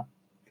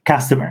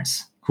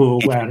customers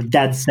who were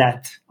dead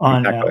set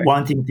on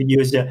wanting to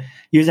use the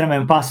username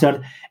and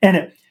password.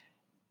 And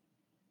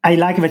I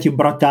like that you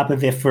brought up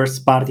the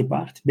first party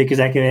part, because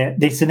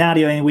the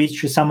scenario in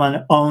which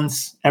someone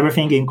owns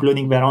everything,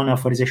 including their own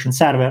authorization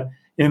server,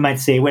 you might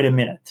say, wait a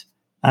minute,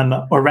 I'm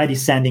already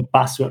sending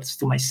passwords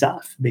to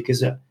myself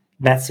because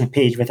that's a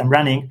page that I'm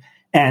running.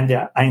 And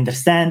I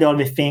understand all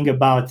the thing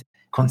about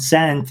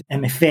consent,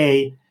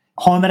 MFA,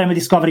 home remedy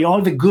discovery,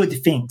 all the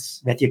good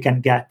things that you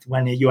can get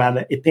when you have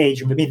a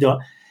page in the middle.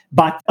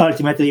 But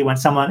ultimately, when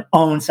someone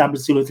owns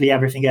absolutely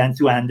everything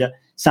end-to-end,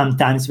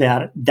 sometimes they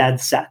are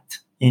dead set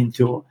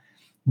into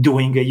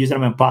doing a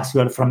username and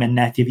password from a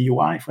native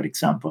UI, for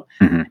example.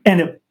 Mm-hmm.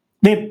 And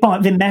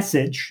the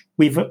message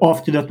with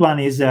OAuth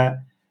 2.1 is,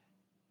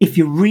 if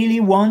you really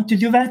want to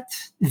do that,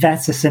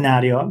 that's a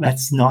scenario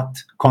that's not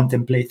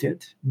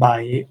contemplated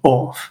by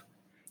OAuth.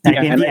 And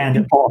in the end,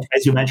 OAuth,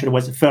 as you mentioned,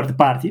 was third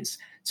parties.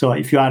 So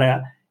if you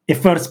are a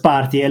first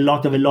party, a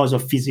lot of the laws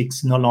of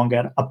physics no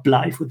longer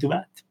apply to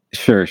that.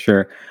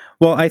 Sure.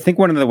 Well, I think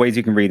one of the ways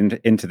you can read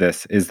into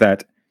this is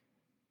that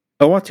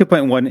OAuth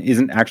 2.1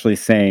 isn't actually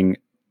saying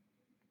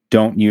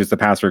don't use the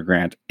password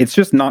grant. It's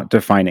just not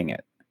defining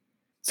it.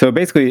 So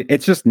basically,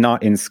 it's just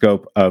not in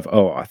scope of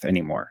OAuth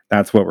anymore.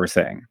 That's what we're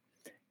saying.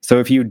 So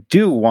if you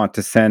do want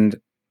to send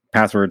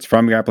passwords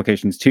from your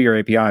applications to your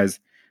APIs,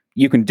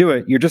 you can do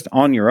it. You're just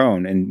on your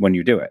own and when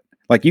you do it.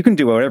 Like, you can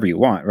do whatever you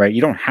want, right?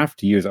 You don't have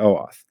to use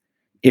OAuth.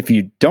 If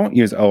you don't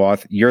use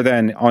OAuth, you're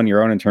then on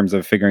your own in terms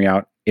of figuring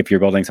out if you're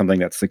building something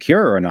that's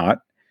secure or not.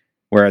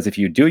 Whereas if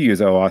you do use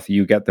OAuth,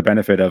 you get the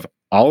benefit of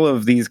all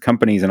of these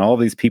companies and all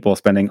of these people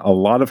spending a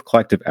lot of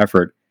collective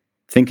effort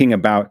thinking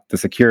about the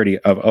security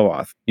of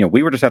OAuth.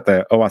 We were just at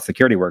the OAuth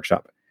security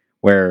workshop,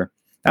 where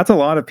that's a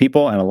lot of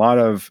people and a lot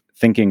of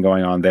thinking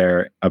going on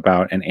there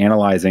about and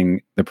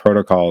analyzing the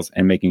protocols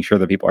and making sure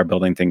that people are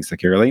building things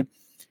securely.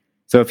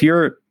 So if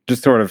you're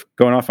just sort of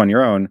going off on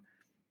your own,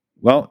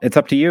 well, it's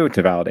up to you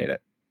to validate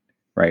it,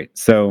 right?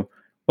 So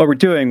what we're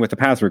doing with the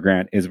password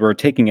grant is we're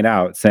taking it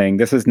out, saying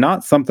this is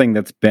not something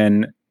that's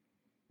been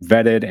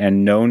vetted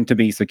and known to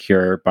be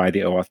secure by the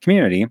OAuth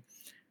community.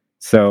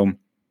 So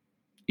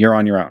you're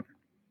on your own.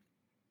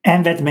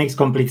 And that makes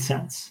complete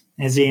sense.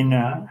 As in,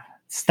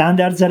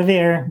 standards are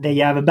there, they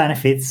have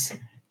benefits.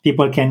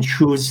 People can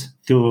choose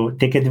to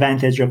take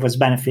advantage of those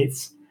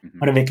benefits,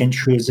 or they can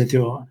choose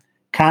to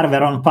carve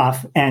their own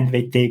path and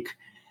they take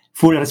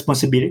full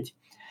responsibility.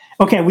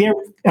 Okay, we are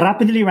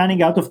rapidly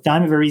running out of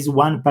time. There is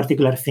one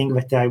particular thing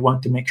that I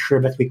want to make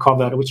sure that we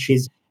cover, which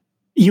is,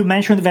 you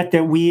mentioned that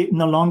we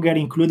no longer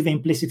include the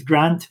implicit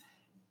grant.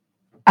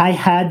 I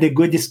had a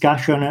good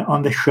discussion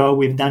on the show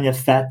with Daniel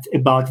Fett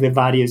about the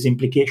various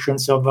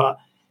implications of the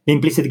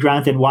implicit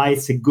grant and why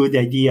it's a good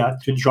idea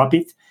to drop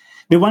it.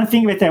 The one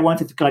thing that I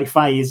wanted to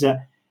clarify is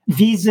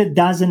this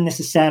doesn't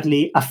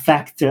necessarily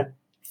affect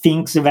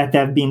things that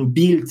have been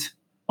built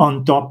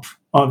on top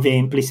of the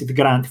implicit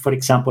grant, for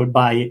example,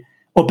 by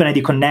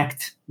OpenID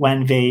Connect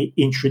when they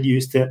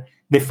introduced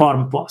the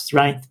form post,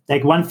 right?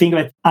 Like, one thing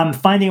that I'm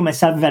finding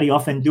myself very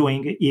often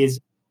doing is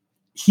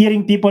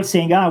hearing people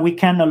saying, we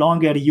can no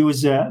longer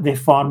use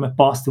the form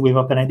post with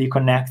OpenID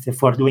Connect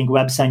for doing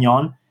web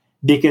sign-on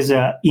because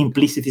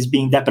implicit is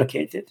being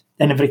deprecated.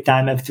 And every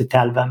time I have to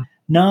tell them,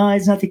 no,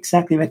 it's not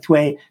exactly that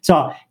way.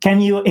 So can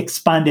you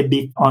expand a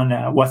bit on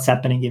what's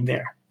happening in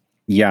there?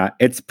 Yeah,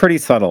 it's pretty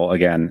subtle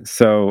again.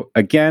 So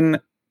again,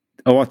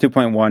 OAuth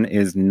 2.1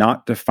 is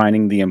not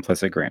defining the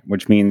implicit grant,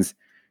 which means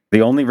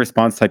the only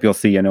response type you'll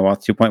see in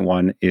OAuth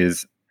 2.1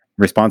 is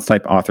response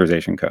type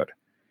authorization code.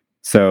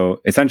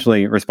 So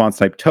essentially, response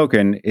type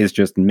token is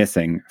just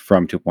missing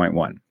from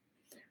 2.1.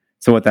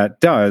 So what that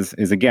does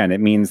is, again,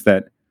 it means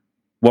that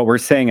what we're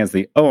saying as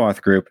the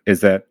OAuth group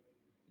is that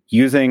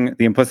using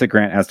the implicit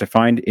grant as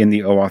defined in the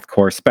OAuth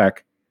core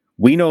spec,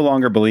 we no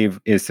longer believe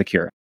is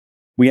secure.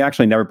 We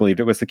actually never believed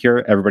it was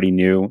secure. Everybody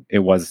knew it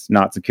was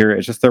not secure.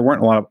 It's just there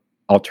weren't a lot of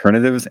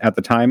alternatives at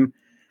the time,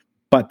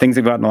 but things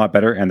have gotten a lot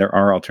better and there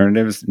are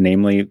alternatives.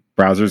 Namely,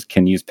 browsers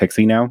can use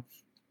Pixie now.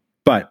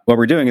 But what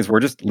we're doing is we're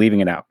just leaving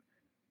it out.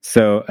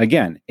 So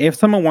again, if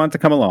someone wants to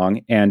come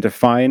along and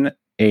define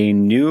a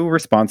new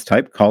response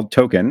type called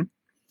token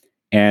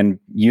and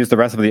use the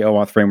rest of the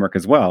OAuth framework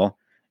as well,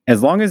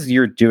 as long as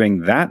you're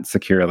doing that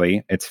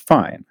securely, it's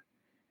fine.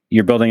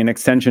 You're building an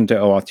extension to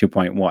OAuth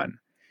 2.1.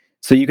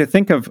 So you could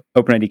think of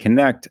OpenID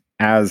Connect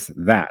as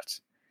that,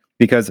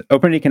 because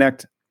OpenID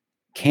Connect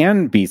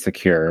can be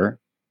secure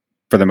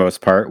for the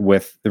most part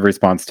with the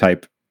response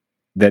type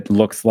that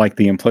looks like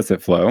the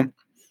implicit flow.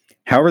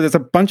 However, there's a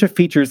bunch of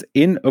features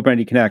in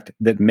OpenID Connect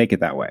that make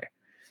it that way.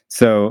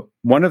 So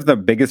one of the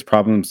biggest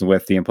problems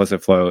with the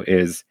implicit flow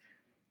is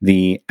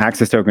the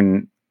access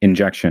token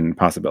injection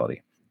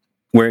possibility,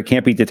 where it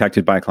can't be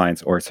detected by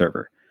clients or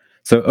server.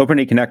 So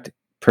OpenID Connect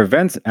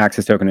prevents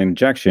access token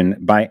injection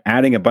by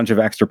adding a bunch of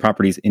extra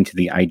properties into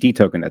the ID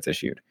token that's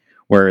issued,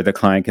 where the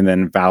client can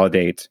then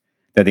validate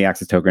that the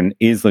access token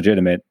is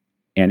legitimate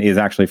and is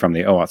actually from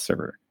the OAuth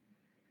server.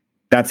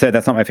 That said,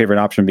 that's not my favorite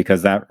option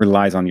because that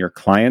relies on your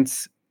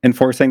clients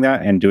enforcing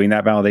that and doing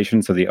that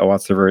validation. So the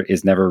OAuth server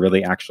is never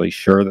really actually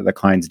sure that the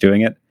client's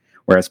doing it.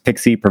 Whereas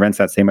Pixie prevents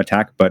that same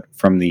attack, but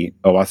from the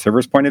OAuth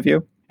server's point of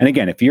view. And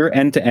again, if you're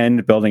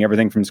end-to-end building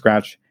everything from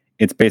scratch,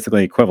 it's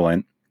basically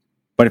equivalent.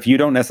 But if you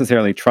don't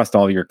necessarily trust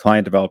all your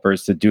client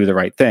developers to do the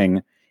right thing,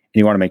 and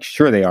you want to make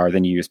sure they are,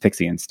 then you use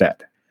Pixie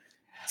instead.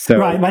 So,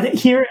 right, but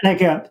here,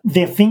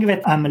 the thing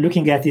that I'm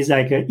looking at is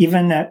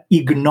even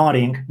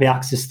ignoring the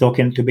access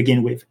token to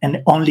begin with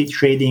and only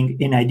trading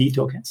in ID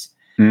tokens.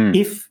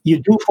 If you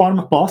do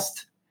form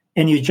post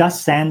and you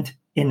just send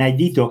an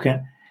ID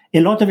token, a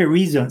lot of the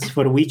reasons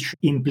for which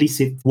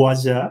implicit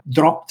was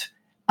dropped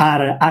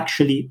are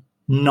actually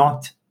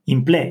not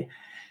in play.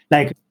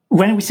 Like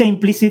when we say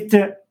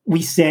implicit,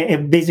 we say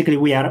basically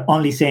we are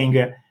only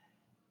saying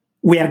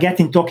we are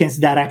getting tokens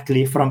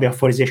directly from the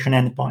authorization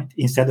endpoint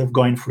instead of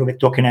going through the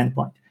token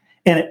endpoint.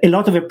 And a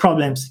lot of the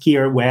problems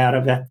here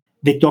were that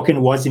the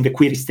token was in the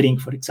query string,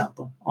 for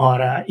example,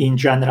 or in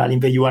general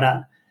in the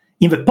URL.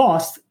 In the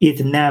post,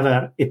 it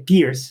never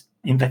appears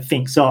in that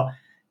thing. So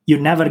you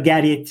never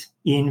get it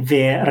in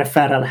the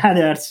referral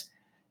headers.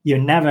 You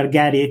never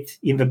get it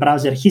in the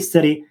browser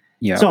history.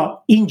 Yeah.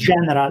 So in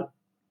general,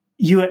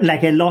 you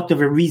a lot of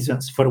the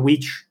reasons for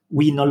which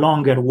we no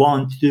longer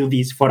want to do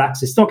these for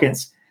access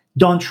tokens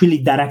don't really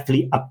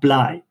directly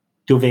apply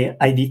to the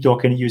ID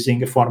token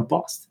using a form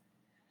post.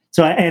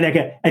 So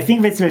I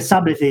think that's the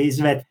subtlety is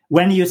that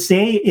when you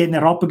say in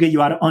ROPG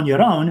you are on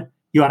your own,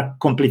 you are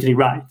completely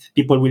right.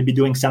 People will be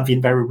doing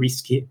something very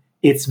risky.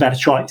 It's their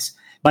choice.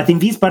 But in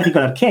this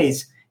particular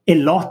case, a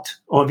lot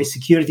of the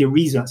security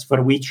reasons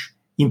for which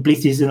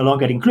implicit is no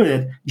longer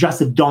included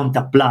just don't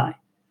apply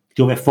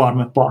to a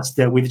form post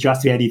with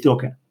just the ID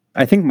token.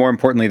 I think more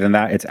importantly than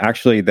that, it's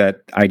actually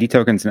that ID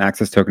tokens and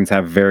access tokens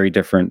have very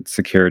different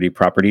security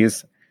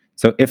properties.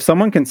 So if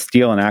someone can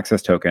steal an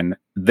access token,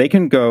 they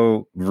can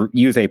go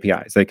use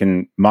APIs. They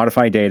can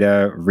modify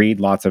data, read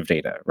lots of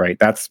data, right?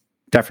 That's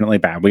definitely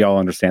bad. We all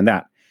understand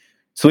that.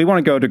 So we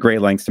want to go to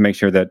great lengths to make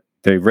sure that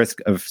the risk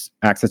of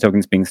access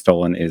tokens being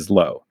stolen is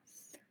low.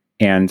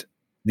 And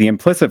the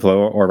implicit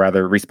flow, or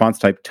rather response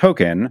type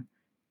token,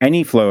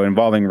 any flow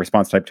involving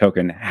response type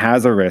token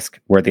has a risk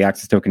where the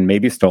access token may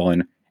be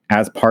stolen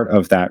as part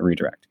of that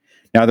redirect.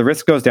 Now, the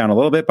risk goes down a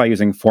little bit by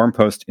using form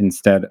post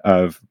instead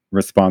of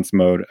response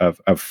mode of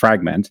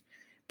fragment,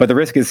 but the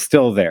risk is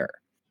still there.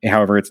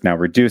 However, it's now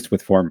reduced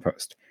with form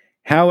post.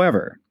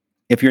 However,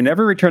 if you're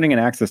never returning an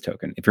access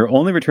token, if you're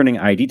only returning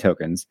ID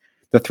tokens,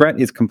 the threat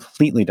is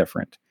completely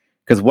different.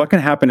 Because what can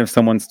happen if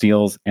someone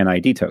steals an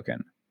ID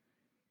token?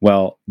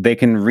 Well, they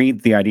can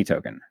read the ID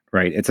token,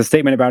 right? It's a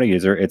statement about a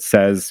user. It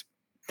says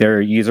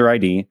their user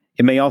ID.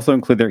 It may also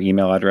include their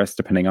email address,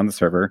 depending on the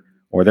server,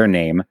 or their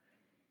name.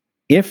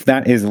 If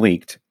that is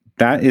leaked,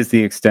 that is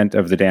the extent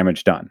of the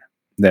damage done.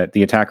 That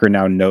the attacker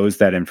now knows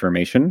that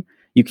information.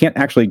 You can't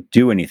actually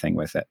do anything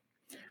with it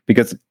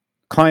because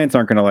clients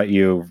aren't going to let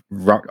you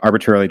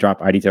arbitrarily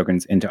drop ID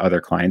tokens into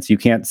other clients. You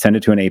can't send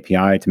it to an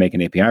API to make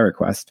an API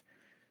request.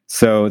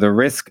 So the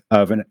risk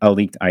of a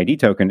leaked ID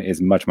token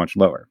is much, much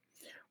lower,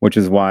 which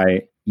is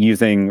why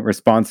using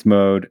response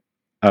mode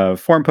of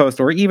form post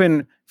or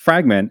even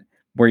fragment,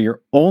 where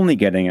you're only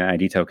getting an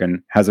ID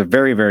token, has a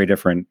very, very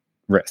different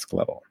risk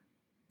level.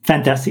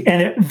 Fantastic.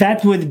 And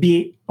that would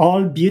be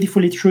all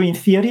beautifully true in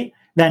theory.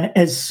 Then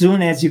as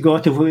soon as you go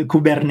to the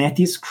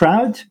Kubernetes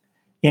crowd,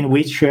 in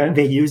which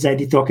they use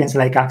ID tokens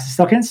like access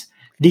tokens,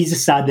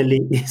 this suddenly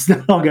is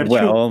no longer true.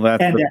 Well,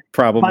 that's the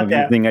problem of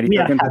using ID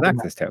tokens as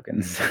access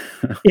tokens.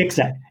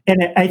 Exactly.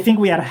 And I think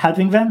we are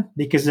helping them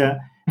because the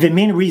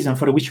main reason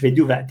for which they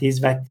do that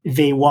is that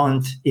they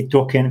want a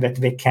token that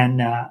they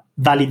can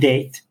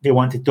validate. They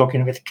want a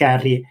token that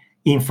carry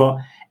info.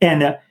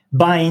 And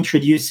by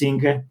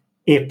introducing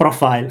a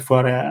profile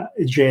for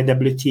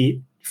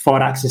JWT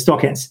for access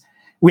tokens,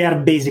 we are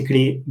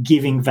basically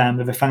giving them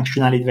the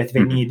functionality that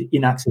they need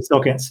in access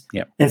tokens.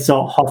 Yep. And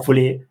so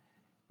hopefully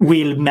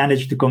we'll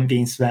manage to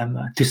convince them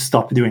to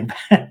stop doing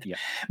that. Yeah.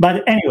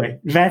 But anyway,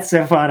 that's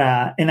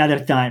for another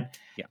time.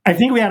 Yeah. I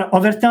think we are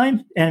over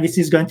time, and this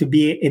is going to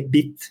be a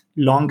bit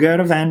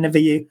longer than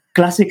the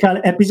classical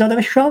episode of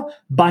a show,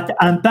 but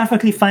I'm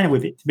perfectly fine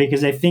with it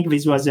because I think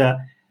this was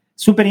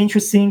super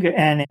interesting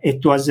and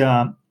it was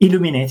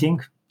illuminating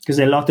because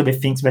a lot of the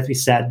things that we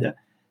said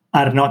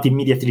are not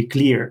immediately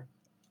clear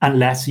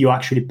unless you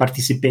actually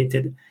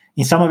participated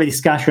in some of the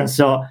discussions.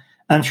 So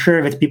I'm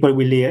sure that people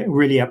will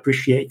really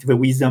appreciate the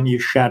wisdom you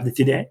shared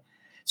today.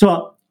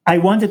 So I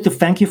wanted to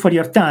thank you for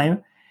your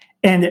time,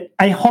 and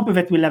I hope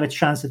that we'll have a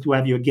chance to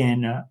have you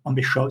again on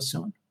the show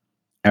soon.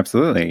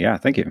 Absolutely. Yeah.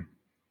 Thank you.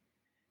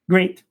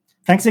 Great.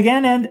 Thanks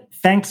again, and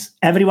thanks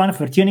everyone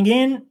for tuning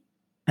in.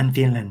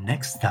 Until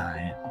next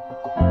time.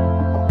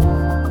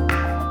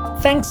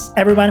 Thanks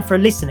everyone for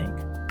listening.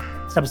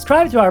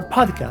 Subscribe to our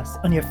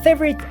podcast on your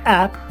favorite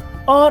app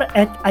or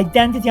at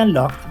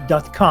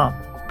identityunlocked.com.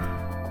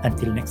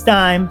 Until next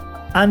time,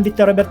 I'm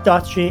Vittorio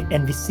Bertocci,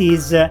 and this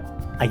is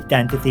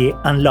Identity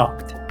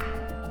Unlocked.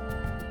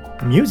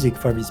 Music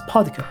for this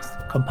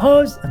podcast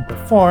composed and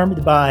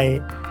performed by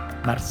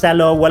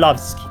Marcelo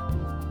Wolowski.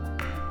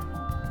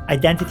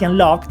 Identity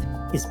Unlocked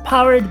is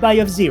powered by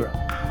Auth0,